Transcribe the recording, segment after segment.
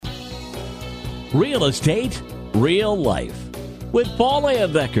Real estate, real life. With Paul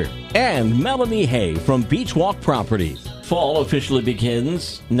Ayebecker and Melanie Hay from Beach Walk Properties. Fall officially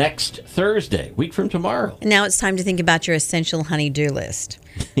begins next Thursday, week from tomorrow. Now it's time to think about your essential honey-do list.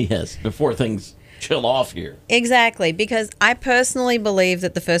 Yes, before things chill off here. Exactly, because I personally believe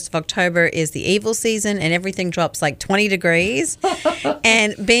that the 1st of October is the evil season and everything drops like 20 degrees.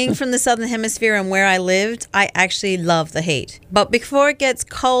 And being from the Southern Hemisphere and where I lived, I actually love the heat. But before it gets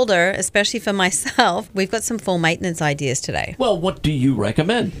colder, especially for myself, we've got some fall maintenance ideas today. Well, what do you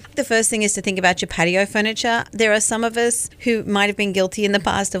recommend? The first thing is to think about your patio furniture. There are some of us who might have been guilty in the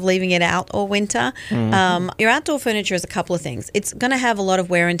past of leaving it out all winter. Your outdoor furniture is a couple of things. It's going to have a lot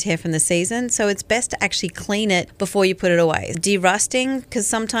of wear and tear from the season, so it's best to actually clean it before you put it away. Derusting, because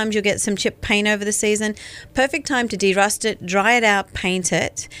sometimes you'll get some chip paint over the season. Perfect time to derust it, dry it out, paint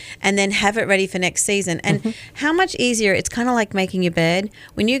it, and then have it ready for next season. And how much easier, it's kind of like making your bed.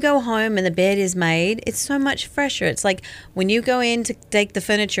 When you go home and the bed is made, it's so much fresher. It's like when you go in to take the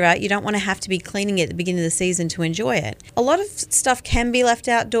furniture out, you don't want to have to be cleaning it at the beginning of the season to enjoy it. A lot of stuff can be left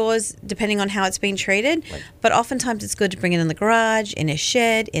outdoors depending on how it's been treated, but oftentimes it's good to bring it in the garage, in a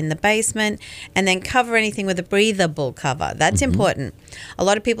shed, in the basement, and then cover anything with a breathable cover. That's important. A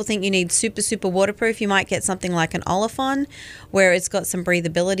lot of people think you need super waterproof. You might get something like an Olifon where it's got some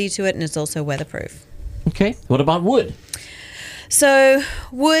breathability to it and it's also weatherproof. Okay, what about wood? So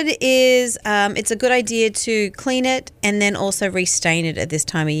wood is, it's a good idea to clean it and then also restain it at this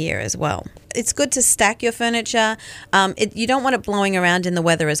time of year as well. It's good to stack your furniture. You don't want it blowing around in the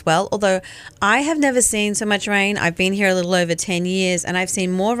weather as well, although I have never seen so much rain. I've been here a little over 10 years, and I've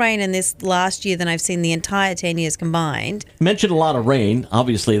seen more rain in this last year than I've seen the entire 10 years combined. Mentioned a lot of rain.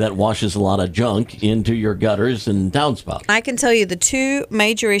 Obviously, that washes a lot of junk into your gutters and downspouts. I can tell you the two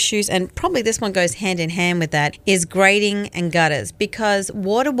major issues, and probably this one goes hand in hand with that, is grading and gutters, because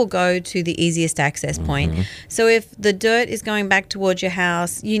water will go to the easiest access point. So if the dirt is going back towards your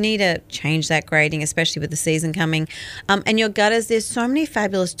house, you need to change that grading, especially with the season coming. And your gutters, there's so many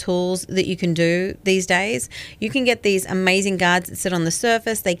fabulous tools that you can do these days. You can get these amazing guards that sit on the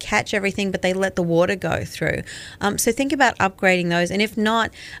surface. They catch everything, but they let the water go through. So think about upgrading those. And if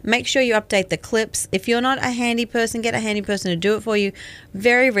not, make sure you update the clips. If you're not a handy person, get a handy person to do it for you.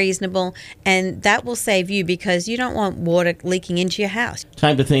 Very reasonable. And that will save you because you don't want water leaking into your house.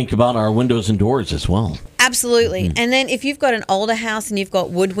 Time to think about our windows and doors as well. Absolutely. And then if you've got an older house and you've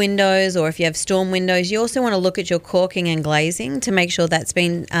got wood windows, or if you have storm windows, you also want to look at your caulking and glazing to make sure that's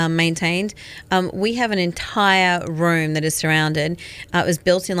been maintained. We have an entire room that is surrounded. It was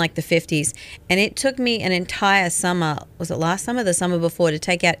built in like the 50s, and it took me an entire summer, was it last summer, the summer before, to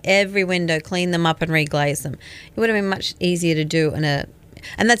take out every window, clean them up and reglaze them. It would have been much easier to do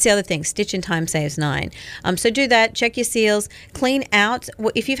and that's the other thing, stitch in time saves 9. So do that, check your seals, clean out.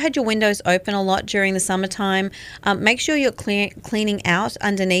 If you've had your windows open a lot during the summertime, make sure you're cleaning out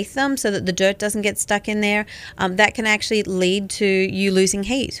underneath them so that the dirt doesn't get stuck in there. That can actually lead to you losing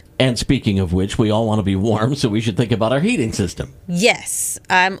heat. And speaking of which, we all want to be warm, so we should think about our heating system. Yes,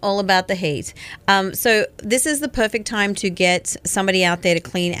 I'm all about the heat. So this is the perfect time to get somebody out there to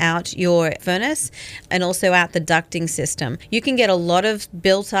clean out your furnace and also out the ducting system. You can get a lot of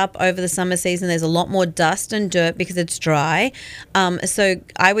built up over the summer season. There's a lot more dust and dirt because it's dry. So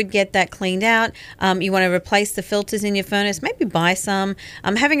I would get that cleaned out. You want to replace the filters in your furnace, maybe buy some.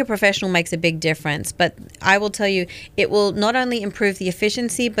 Having a professional makes a big difference, but I will tell you, it will not only improve the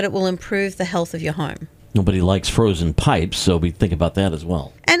efficiency, but it will improve the health of your home. Nobody likes frozen pipes, so we think about that as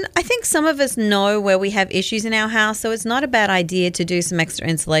well. And I think some of us know where we have issues in our house, so it's not a bad idea to do some extra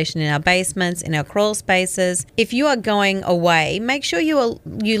insulation in our basements, in our crawl spaces. If you are going away, make sure you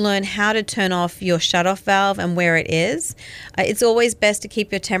learn how to turn off your shutoff valve and where it is. It's always best to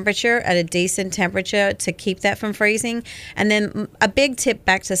keep your temperature at a decent temperature to keep that from freezing. And then a big tip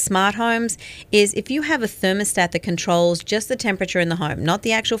back to smart homes is if you have a thermostat that controls just the temperature in the home, not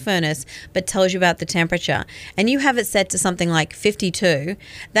the actual furnace, but tells you about the temperature, and you have it set to something like 52,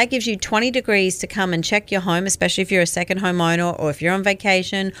 that gives you 20 degrees to come and check your home, especially if you're a second homeowner or if you're on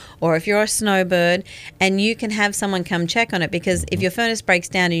vacation or if you're a snowbird, and you can have someone come check on it, because if your furnace breaks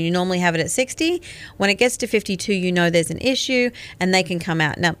down and you normally have it at 60, when it gets to 52, you know there's an issue and they can come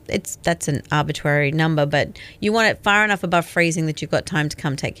out. Now, that's an arbitrary number, but you want it far enough above freezing that you've got time to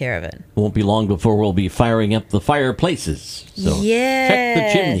come take care of it. Won't be long before we'll be firing up the fireplaces. So yes. check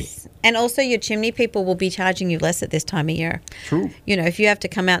the chimney. And also your chimney people will be charging you less at this time of year. True. You know, if you have to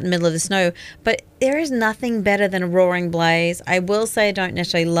come out in the middle of the snow. But there is nothing better than a roaring blaze. I will say I don't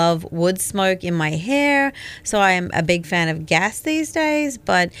necessarily love wood smoke in my hair, so I am a big fan of gas these days,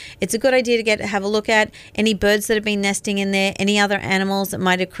 but it's a good idea to have a look at any birds that have been nesting in there, any other animals that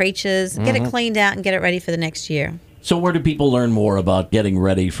might have creatures, get it cleaned out and get it ready for the next year. So where do people learn more about getting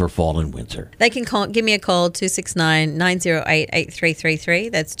ready for fall and winter? They can give me a call,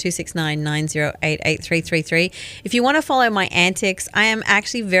 269-908-8333. That's 269-908-8333. If you want to follow my antics, I am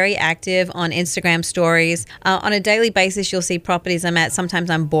actually very active on Instagram stories. On a daily basis, you'll see properties I'm at. Sometimes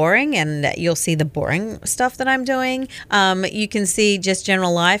I'm boring, and you'll see the boring stuff that I'm doing. You can see just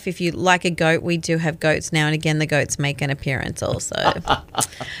general life. If you like a goat, we do have goats now and again. The goats make an appearance also.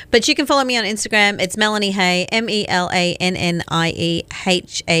 But you can follow me on Instagram. It's Melanie Hay, MELANNIEHAY.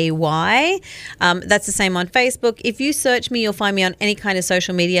 That's the same on Facebook. If you search me, you'll find me on any kind of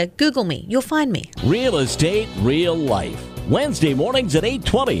social media. Google me. You'll find me. Real Estate, Real Life. Wednesday mornings at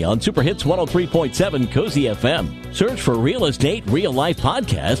 8:20 on Super Hits 103.7 Cozy FM. Search for Real Estate, Real Life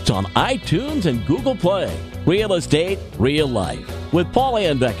podcasts on iTunes and Google Play. Real Estate, Real Life with Paul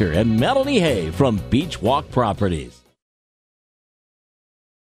Anbecker and Melanie Hay from Beach Walk Properties.